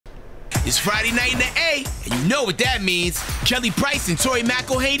It's Friday night in the A, and you know what that means. Kelly Price and Tori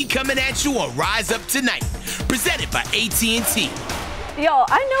McElhaney coming at you on Rise Up Tonight, presented by AT&T. Y'all,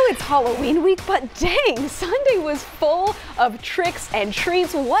 I know it's Halloween week, but dang, Sunday was full of tricks and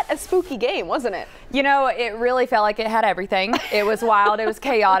treats. What a spooky game, wasn't it? You know, it really felt like it had everything. It was wild, it was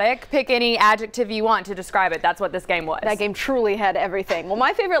chaotic. Pick any adjective you want to describe it. That's what this game was. That game truly had everything. Well,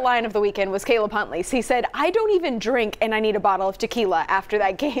 my favorite line of the weekend was Caleb Huntley's. He said, "I don't even drink and I need a bottle of tequila," after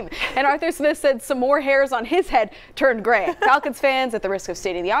that game. And Arthur Smith said some more hairs on his head turned gray. Falcons fans, at the risk of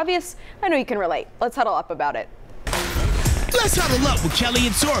stating the obvious, I know you can relate. Let's huddle up about it. Let's huddle up with Kelly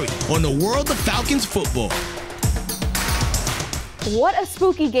and Tori on the world of Falcons football. What a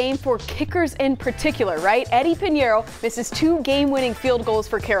spooky game for kickers in particular, right? Eddie Pinheiro misses 2 game-winning field goals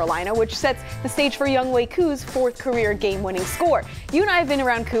for Carolina, which sets the stage for Younghoe Koo's 4th career game-winning score. You and I have been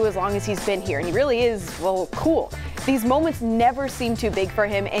around Koo as long as he's been here, and he really is, well, cool. These moments never seem too big for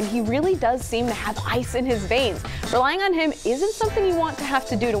him, and he really does seem to have ice in his veins. Relying on him isn't something you want to have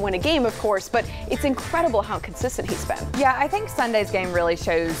to do to win a game, of course, but it's incredible how consistent he's been. Yeah, I think Sunday's game really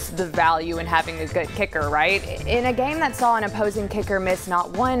shows the value in having a good kicker, right? In a game that saw an opposing kicker miss not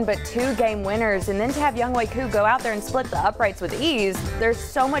 1 but 2 game winners, and then to have Younghoe Koo go out there and split the uprights with ease, there's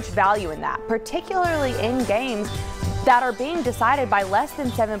so much value in that, particularly in games that are being decided by less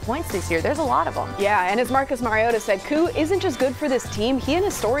than 7 points this year. There's a lot of them. Yeah, and as Marcus Mariota said, Koo isn't just good for this team, he and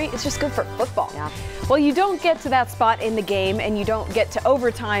his story is just good for football. Yeah. Well, you don't get to that spot in the game, and you don't get to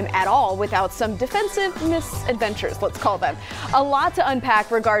overtime at all without some defensive misadventures, let's call them. A lot to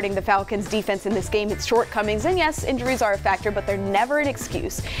unpack regarding the Falcons' defense in this game, its shortcomings, and yes, injuries are a factor, but they're never an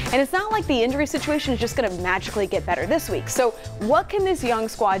excuse. And it's not like the injury situation is just going to magically get better this week. So what can this young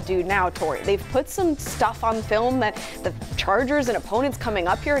squad do now, Tori? They've put some stuff on film that the Chargers and opponents coming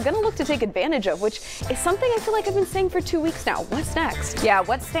up here are going to look to take advantage of, which is something I feel like I've been saying for 2 weeks now. What's next? Yeah,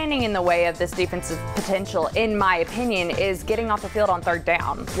 what's standing in the way of this defensive potential, in my opinion, is getting off the field on 3rd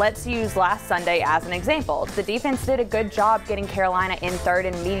down. Let's use last Sunday as an example. The defense did a good job getting Carolina in 3rd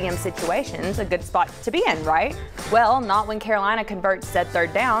and medium situations, a good spot to be in, right? Well, not when Carolina converts said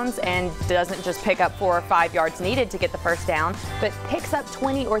 3rd downs and doesn't just pick up 4 or 5 yards needed to get the 1st down, but picks up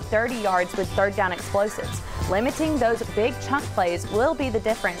 20 or 30 yards with 3rd down explosives. Limiting those big chunk plays will be the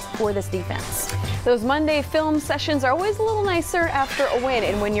difference for this defense. Those Monday film sessions are always a little nicer after a win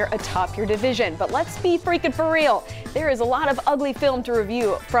and when you're atop your division. But let's be freaking for real. There is a lot of ugly film to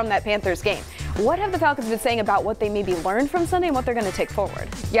review from that Panthers game. What have the Falcons been saying about what they maybe learned from Sunday and what they're going to take forward?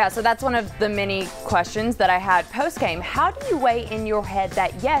 Yeah, so that's one of the many questions that I had post-game. How do you weigh in your head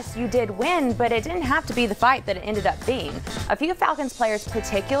that, yes, you did win, but it didn't have to be the fight that it ended up being? A few Falcons players,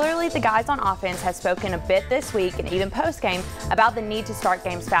 particularly the guys on offense, have spoken a bit this week and even post-game about the need to start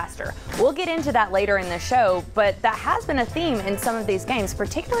games faster. We'll get into that later in the show, but that has been a theme in some of these games,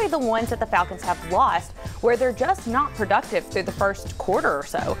 particularly the ones that the Falcons have lost, where they're just not productive through the first quarter or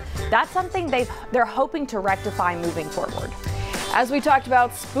so. That's something they're hoping to rectify moving forward. As we talked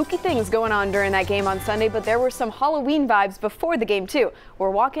about, spooky things going on during that game on Sunday, but there were some Halloween vibes before the game too.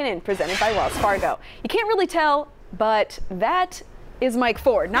 We're Walkin In, presented by Wells Fargo. You can't really tell, but that is Mike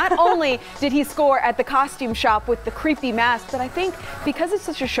Ford. Not only did he score at the costume shop with the creepy mask, but I think because it's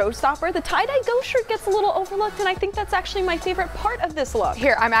such a showstopper, the tie-dye ghost shirt gets a little overlooked, and I think that's actually my favorite part of this look.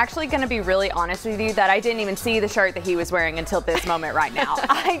 Here, I'm actually going to be really honest with you that I didn't even see the shirt that he was wearing until this moment right now.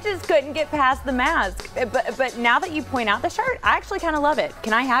 I just couldn't get past the mask. But now that you point out the shirt, I actually kind of love it.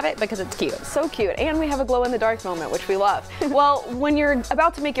 Can I have it? Because it's cute. So cute. And we have a glow-in-the-dark moment, which we love. Well, when you're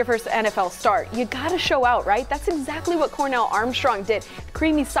about to make your first NFL start, you got to show out, right? That's exactly what Cordarrelle Armstrong did.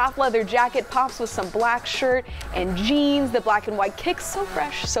 Creamy soft leather jacket pops with some black shirt and jeans. The black and white kicks, so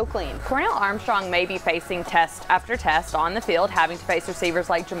fresh, so clean. Cordarrelle Armstrong may be facing test after test on the field, having to face receivers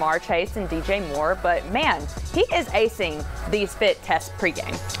like Jamar Chase and DJ Moore, but man, he is acing these fit tests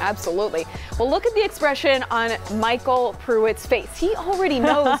pregame. Absolutely. Well, look at the expression on Michael Pruitt's face. He already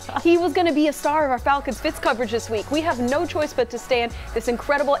knows he was going to be a star of our Falcons Fits coverage this week. We have no choice but to stand this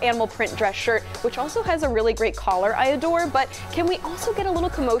incredible animal print dress shirt, which also has a really great collar I adore, but can we also get a little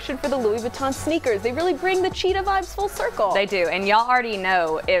commotion for the Louis Vuitton sneakers? They really bring the cheetah vibes full circle. They do, and y'all already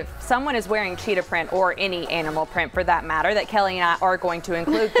know if someone is wearing cheetah print or any animal print for that matter, that Kelly and I are going to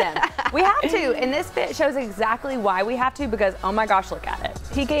include them. We have to, and this fit shows exactly why we have to, because oh my gosh, look at it.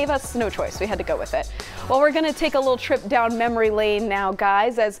 He gave us no choice. We had to go with it. Well, we're going to take a little trip down memory lane now,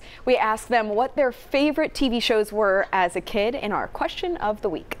 guys, as we ask them what their favorite TV shows were as a kid in our question of the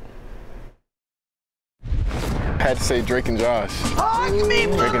week. I had to say Drake and Josh. Oh, Drake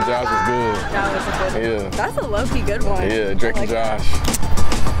and Josh was good. That was a good one. Yeah. That's a low-key good one. Yeah, Drake and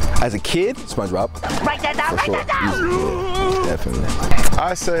Josh. As a kid, SpongeBob. Write that down, write that down! Yeah, definitely.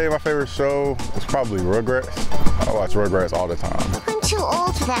 I say my favorite show is probably Rugrats. I watch Rugrats all the time. I'm too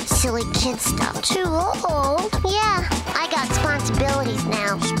old for that silly kid stuff. Too old? Yeah, I got responsibilities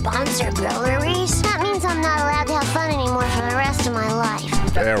now. Responsibilities? That means I'm not allowed to have fun anymore for the rest of my life.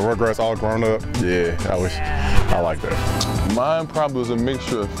 Yeah, Rugrats all grown up. Yeah, I like that. Mine probably was a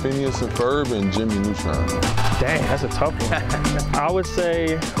mixture of Phineas and Ferb and Jimmy Neutron. Dang, that's a tough one. I would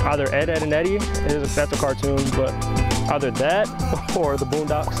say either Ed, Ed and Eddie. That's a cartoon, but either that or the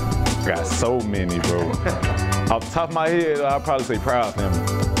Boondocks. Got so many, bro. Off the top of my head, I'll probably say Proud Family.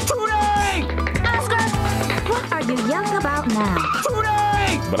 Today! Oscar, what are you young about now?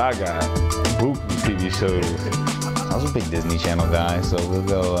 Today! But I got buku TV shows. I was a big Disney Channel guy, so we'll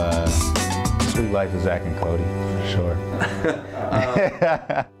go Sweet Life of Zach and Cody, for sure.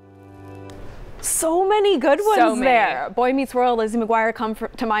 So many good ones So many. there. Boy Meets World, Lizzie McGuire come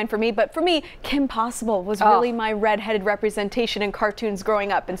to mind for me, but for me, Kim Possible was really my redheaded representation in cartoons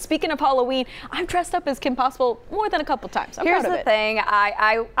growing up. And speaking of Halloween, I've dressed up as Kim Possible more than a couple times. I'm Here's proud of the it. thing,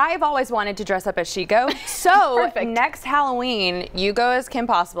 I've always wanted to dress up as Chico. So Perfect. next Halloween, you go as Kim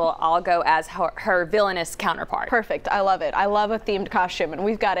Possible, I'll go as her villainous counterpart. Perfect. I love it. I love a themed costume, and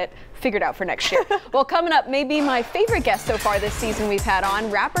we've got it figured out for next year. Well, coming up, maybe my favorite guest so far this season we've had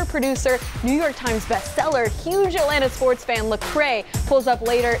on, rapper, producer, New York Times bestseller, huge Atlanta sports fan Lecrae pulls up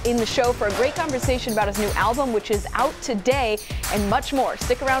later in the show for a great conversation about his new album, which is out today, and much more.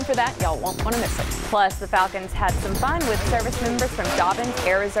 Stick around for that. Y'all won't want to miss it. Plus, the Falcons had some fun with service members from Dobbins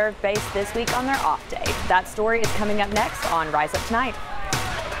Air Reserve Base this week on their off day. That story is coming up next on Rise Up Tonight.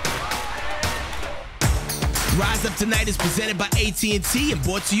 Rise Up Tonight is presented by AT&T and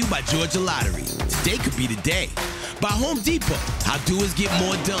brought to you by Georgia Lottery. Today could be the day. By Home Depot, how doers get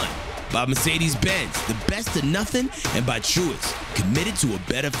more done. By Mercedes-Benz, the best of nothing. And by Truist, committed to a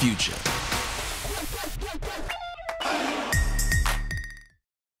better future.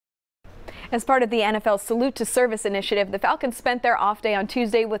 As part of the NFL Salute to Service initiative, the Falcons spent their off day on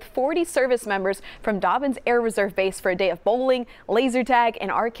Tuesday with 40 service members from Dobbins Air Reserve Base for a day of bowling, laser tag,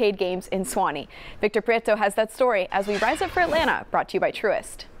 and arcade games in Swanee. Victor Prieto has that story as we rise up for Atlanta, brought to you by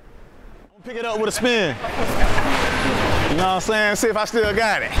Truist. Pick it up with a spin. You know what I'm saying? See if I still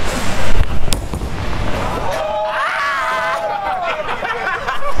got it.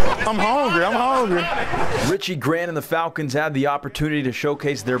 I'm hungry. Richie Grant and the Falcons had the opportunity to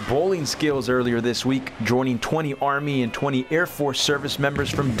showcase their bowling skills earlier this week, joining 20 Army and 20 Air Force service members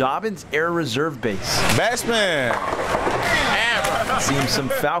from Dobbins Air Reserve Base. Batsman. It seems some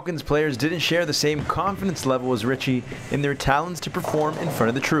Falcons players didn't share the same confidence level as Richie in their talents to perform in front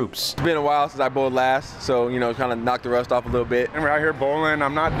of the troops. It's been a while since I bowled last, so, kind of knocked the rust off a little bit. And we're out here bowling.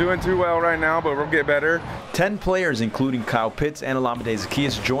 I'm not doing too well right now, but we'll get better. 10 players, including Kyle Pitts and Olamide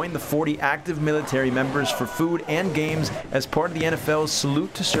Zacchaeus, joined the 40 active military members for food and games as part of the NFL's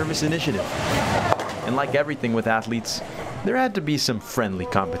Salute to Service initiative. And like everything with athletes, there had to be some friendly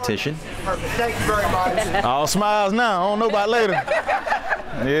competition. Thank you very much. All smiles now. I don't know about later.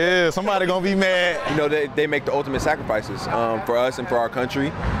 Yeah, somebody gonna be mad. They make the ultimate sacrifices for us and for our country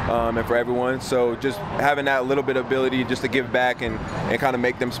and for everyone. So just having that little bit of ability just to give back and kind of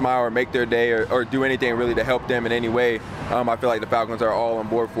make them smile or make their day or do anything really to help them in any way, I feel like the Falcons are all on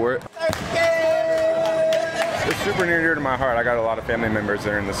board for it. It's super near and dear to my heart. I got a lot of family members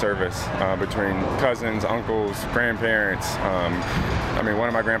that are in the service, between cousins, uncles, grandparents. One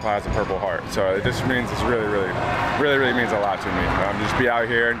of my grandpas has a Purple Heart, so it just means it's really means a lot to me. Just be out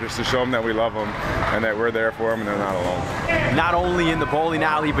here and just to show them that we love them and that we're there for them and they're not alone. Not only in the bowling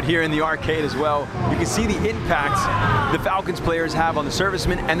alley, but here in the arcade as well. You can see the impact the Falcons players have on the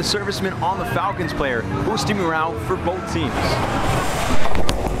servicemen and the servicemen on the Falcons player, boosting morale for both teams.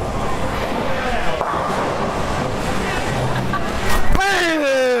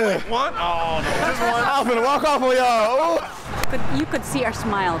 One? Oh, no. Just one. I'm gonna walk off on y'all. You could see our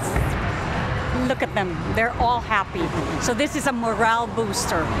smiles. Look at them. They're all happy. So this is a morale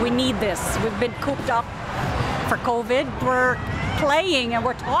booster. We need this. We've been cooped up for COVID. We're playing and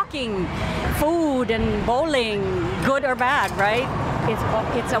we're talking food and bowling, good or bad, right? It's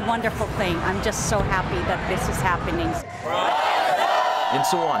a wonderful thing. I'm just so happy that this is happening. In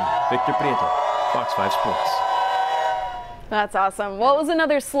Swanee, Victor Prieto, Fox 5 Sports. That's awesome. Well, it was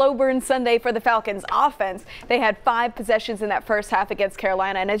another slow burn Sunday for the Falcons offense. They had 5 possessions in that first half against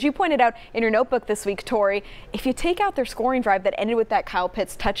Carolina. And as you pointed out in your notebook this week, Tori, if you take out their scoring drive that ended with that Kyle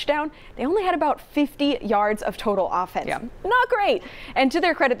Pitts touchdown, they only had about 50 yards of total offense. Yeah. Not great. And to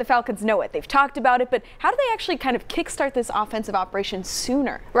their credit, the Falcons know it. They've talked about it, but how do they actually kind of kickstart this offensive operation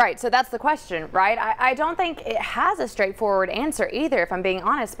sooner? Right. So that's the question, right? I don't think it has a straightforward answer either, if I'm being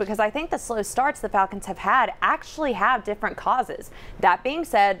honest, because I think the slow starts the Falcons have had actually have different causes. That being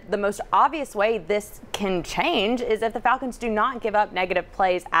said, the most obvious way this can change is if the Falcons do not give up negative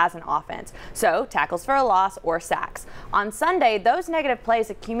plays as an offense. So tackles for a loss or sacks. On Sunday, those negative plays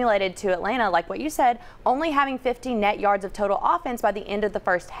accumulated to Atlanta, like what you said, only having 50 net yards of total offense by the end of the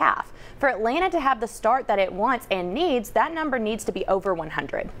first half. For Atlanta to have the start that it wants and needs, that number needs to be over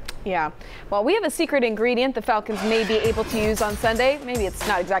 100. Yeah. Well, we have a secret ingredient the Falcons may be able to use on Sunday. Maybe it's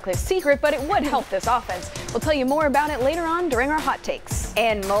not exactly a secret, but it would help this offense. We'll tell you more about it later on during our hot takes.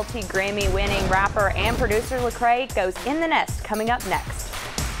 And multi-Grammy winning rapper and producer Lecrae goes in the nest coming up next.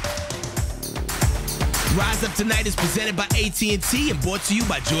 Rise Up Tonight is presented by AT&T and brought to you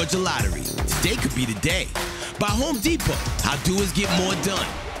by Georgia Lottery. Today could be the day. By Home Depot, how doers get more done.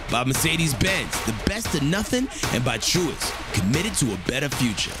 By Mercedes-Benz, the best of nothing. And by Truist, committed to a better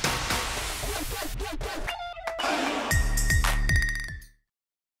future.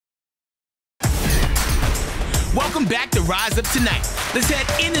 Welcome back to Rise Up Tonight. Let's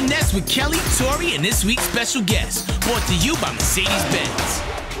head in the nest with Kelly, Tori, and this week's special guest, brought to you by Mercedes-Benz.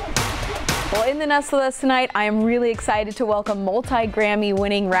 Well, in the nest with us tonight, I am really excited to welcome multi-Grammy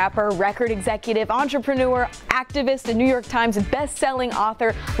winning rapper, record executive, entrepreneur, activist, and New York Times best-selling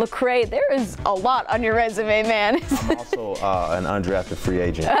author, Lecrae. There is a lot on your resume, man. I'm also an undrafted free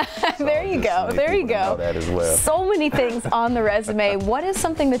agent. So there you go. There you go. Know that as well. So many things on the resume. What is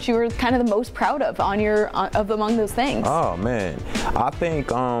something that you were kind of the most proud of on your among those things? Oh man, I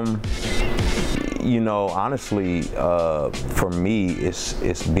think you know, honestly, for me,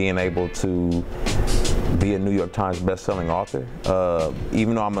 it's being able to be a New York Times best-selling author.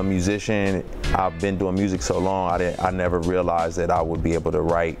 Even though I'm a musician, I've been doing music so long, I never realized that I would be able to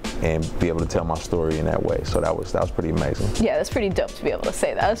write and be able to tell my story in that way. So that was pretty amazing. Yeah, that's pretty dope to be able to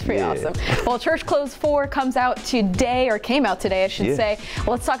say that. That's pretty awesome. Well, Church Clothes 4 comes out today, or came out today, I should say.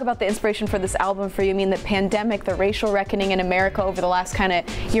 Well, let's talk about the inspiration for this album for you. I mean, the pandemic, the racial reckoning in America over the last kind of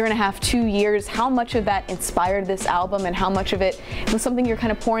year and a half, 2 years. How much of that inspired this album, and how much of it was something you're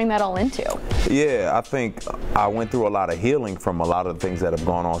kind of pouring that all into? Yeah, I think I went through a lot of healing from a lot of the things that have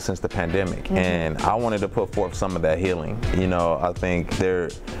gone on since the pandemic, and I wanted to put forth some of that healing. You know, I think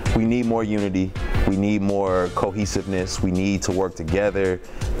we need more unity, we need more cohesiveness, we need to work together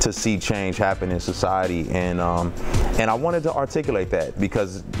to see change happen in society, and I wanted to articulate that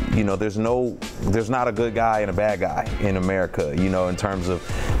because, you know, there's not a good guy and a bad guy in America, you know, in terms of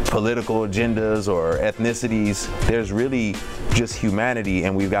political agendas or ethnicities. There's really just humanity,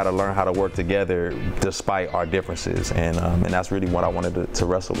 and we've got to learn how to work together despite our differences, and that's really what I wanted to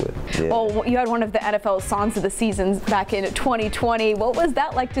wrestle with. Yeah. Well, you had one of the NFL songs of the season back in 2020. What was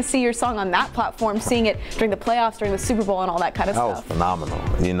that like to see your song on that platform, seeing it during the playoffs, during the Super Bowl, and all that kind of stuff? That was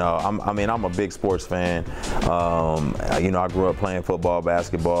phenomenal. You know, I'm a big sports fan. You know, I grew up playing football,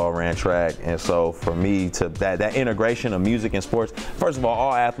 basketball, ran track, and so for me to that integration of music and sports, first of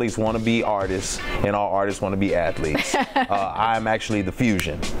all athletes want to be artists, and all artists want to be athletes. I'm actually the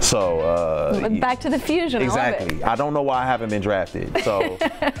fusion. So back to the fusion. Exactly. I love it. I don't know why I haven't been drafted. So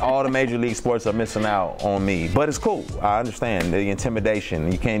all the major league sports are missing out on me, but it's cool. I understand the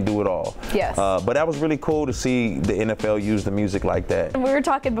intimidation. You can't do it all. Yes. But that was really cool to see the NFL use the music like that. We were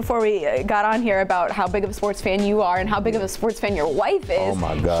talking before we got on here about how big of a sports fan you are and how big of a sports fan your wife is. Oh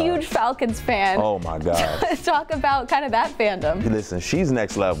my God. Huge Falcons fan. Oh my God. Talk about kind of that fandom. Listen, she's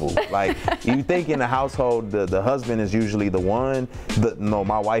next level. Like, you think in the household the husband is usually the one. No,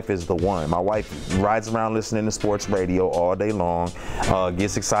 my wife is the one. My wife rides around listening to sports radio all day long,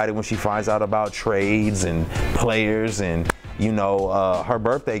 gets excited when she finds out about trades and players, and you know, her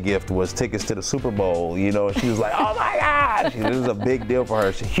birthday gift was tickets to the Super Bowl, you know, and she was like, oh my God, this is a big deal for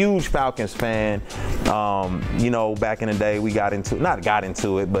her. She's a huge Falcons fan. You know, back in the day, we not got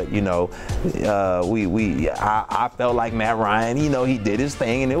into it, but you know, I felt like Matt Ryan, you know, he did his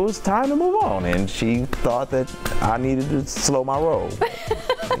thing and it was time to move on, and she thought that I needed to slow my roll.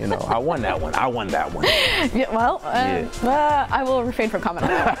 But, you know, I won that one. Yeah, well, I will refrain from comment on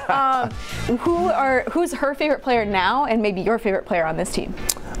that. Who's her favorite player now, and maybe your favorite player on this team?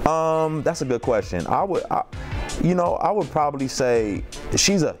 That's a good question. I would probably say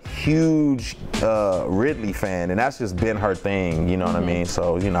she's a huge Ridley fan, and that's just been her thing. You know what I mean?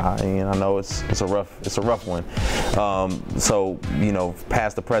 So I know it's a rough one. So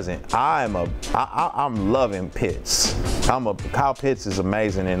past the present, I'm loving Pitts. Kyle Pitts is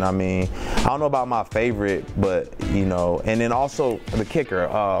amazing, and I mean, I don't know about my favorite, but and then also the kicker.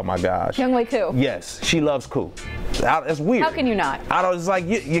 Oh my gosh, Younghoe Koo. Yes, she loves Koo. That's weird. How can you not? I don't. It's like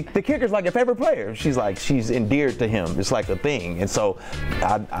the kicker's like your favorite player. She's endeared to him. It's like a thing, and so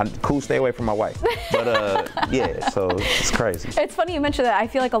Koo, stay away from my wife. But yeah, so it's crazy. It's funny you mentioned that. I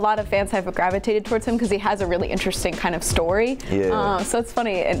feel like a lot of fans have gravitated towards him because he has a really interesting kind of story. Yeah. So it's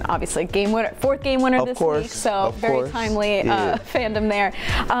funny, and obviously game winner, 4th game winner this week. So very timely fandom there.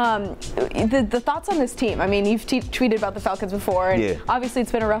 The thoughts on this team? I mean, you've tweeted about the Falcons before, and obviously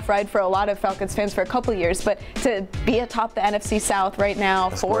it's been a rough ride for a lot of Falcons fans for a couple of years. But to be atop the NFC South right now,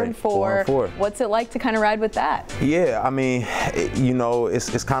 4-4. What's it like to kind of ride with that? Yeah, I mean,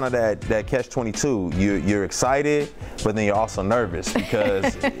 it's kind of that catch-22. You're excited, but then you're also nervous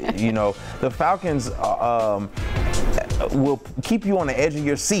because the Falcons will keep you on the edge of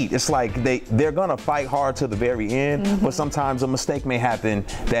your seat. It's like they're gonna fight hard to the very end, but sometimes a mistake may happen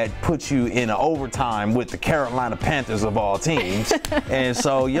that puts you in an overtime with the Carolina Panthers of all teams, and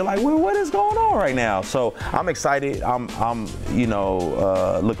so you're like, well, what is going on right now? So I'm excited. I'm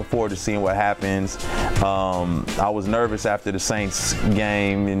looking forward to seeing what happens. I was nervous after the Saints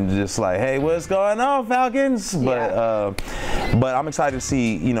game and just like, hey, what's going on, Falcons? But I'm excited to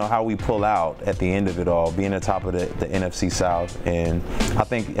see how we pull out at the end of it all, being at the top of the NFC South, and I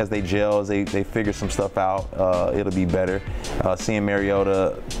think as they gel, as they figure some stuff out, it'll be better. Seeing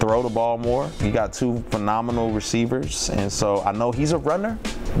Mariota throw the ball more. You got 2 phenomenal receivers, and so I know he's a runner,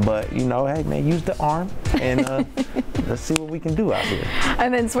 but hey man, use the arm, and let's see what we can do out here.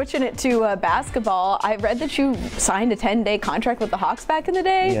 And then switching it to basketball, I read that you signed a 10-day contract with the Hawks back in the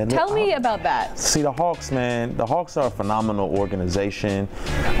day. Yeah, Tell me about that. See, the Hawks, man, the Hawks are a phenomenal organization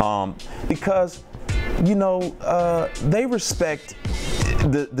because they respect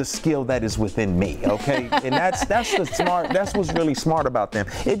the skill that is within me, okay? And that's what's really smart about them.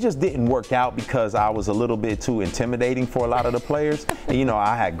 It just didn't work out because I was a little bit too intimidating for a lot of the players. And,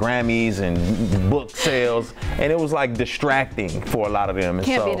 I had Grammys and book sales, and it was like distracting for a lot of them. And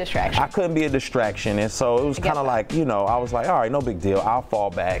Can't be a distraction. I couldn't be a distraction, and so it was kind of like, I was like, all right, no big deal. I'll fall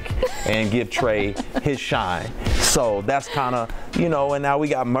back and give Trey his shine. So that's kind of, and now we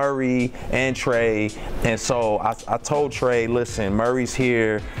got Murray and Trey, and so I told Trey, listen, Murray's here.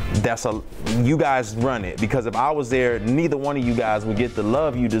 You guys run it, because if I was there, neither one of you guys would get the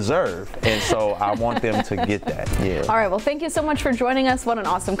love you deserve, and so I want them to get that. Yeah. All right, well, thank you so much for joining us. What an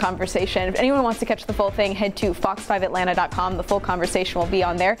awesome conversation. If anyone wants to catch the full thing, head to fox5atlanta.com. The full conversation will be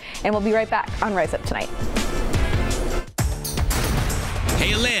on there, and we'll be right back on Rise Up Tonight.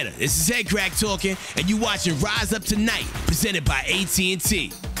 Hey Atlanta, this is Head Crack talking, and you watching Rise Up Tonight, presented by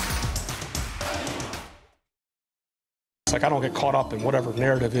AT&T. It's like I don't get caught up in whatever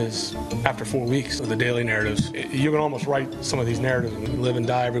narrative is after 4 weeks of the daily narratives. You can almost write some of these narratives and live and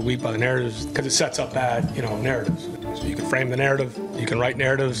die every week by the narratives because it sets up bad, narratives. So you can frame the narrative, you can write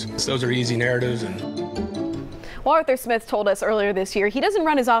narratives. Those are easy narratives. Well, Arthur Smith told us earlier this year he doesn't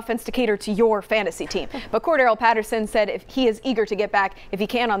run his offense to cater to your fantasy team. But Cordarrelle Patterson said if he is eager to get back if he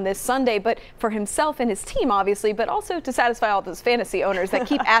can on this Sunday, but for himself and his team, obviously, but also to satisfy all those fantasy owners that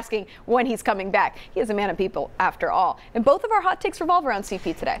keep asking when he's coming back. He is a man of people after all. And both of our hot takes revolve around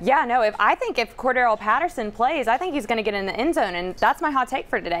CP today. Yeah, no, I think if Cordarrelle Patterson plays, I think he's going to get in the end zone, and that's my hot take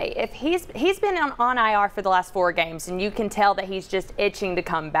for today. If he's been on IR for the last 4 games, and you can tell that he's just itching to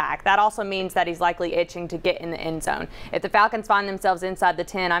come back. That also means that he's likely itching to get in the end zone. If the Falcons find themselves inside the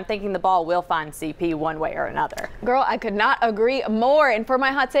 10, I'm thinking the ball will find CP one way or another. Girl, I could not agree more. And for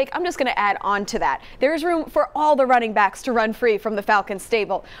my hot take, I'm just going to add on to that. There's room for all the running backs to run free from the Falcons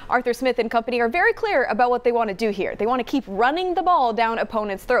stable. Arthur Smith and company are very clear about what they want to do here. They want to keep running the ball down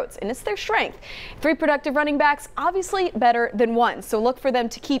opponents' throats, and it's their strength. 3 productive running backs, obviously better than 1. So look for them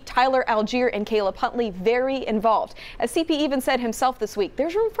to keep Tyler Algier and Caleb Huntley very involved. As CP even said himself this week,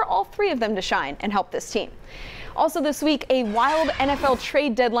 there's room for all 3 of them to shine and help this team. Also this week, a wild NFL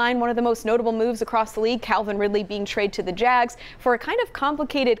trade deadline. One of the most notable moves across the league, Calvin Ridley being traded to the Jags for a kind of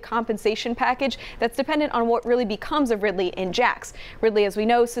complicated compensation package that's dependent on what really becomes of Ridley and Jax. Ridley, as we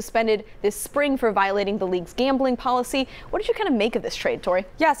know, suspended this spring for violating the league's gambling policy. What did you kind of make of this trade, Tori?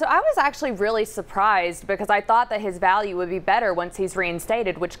 Yeah, so I was actually really surprised because I thought that his value would be better once he's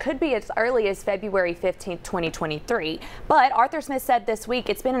reinstated, which could be as early as February 15th, 2023. But Arthur Smith said this week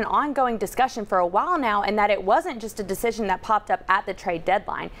it's been an ongoing discussion for a while now, and that it was wasn't just a decision that popped up at the trade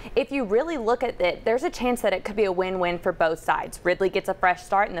deadline. If you really look at it, there's a chance that it could be a win-win for both sides. Ridley gets a fresh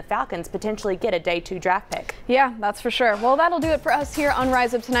start and the Falcons potentially get a day 2 draft pick. Yeah, that's for sure. Well, that'll do it for us here on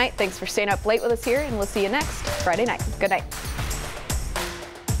Rise Up Tonight. Thanks for staying up late with us here, and we'll see you next Friday night. Good night.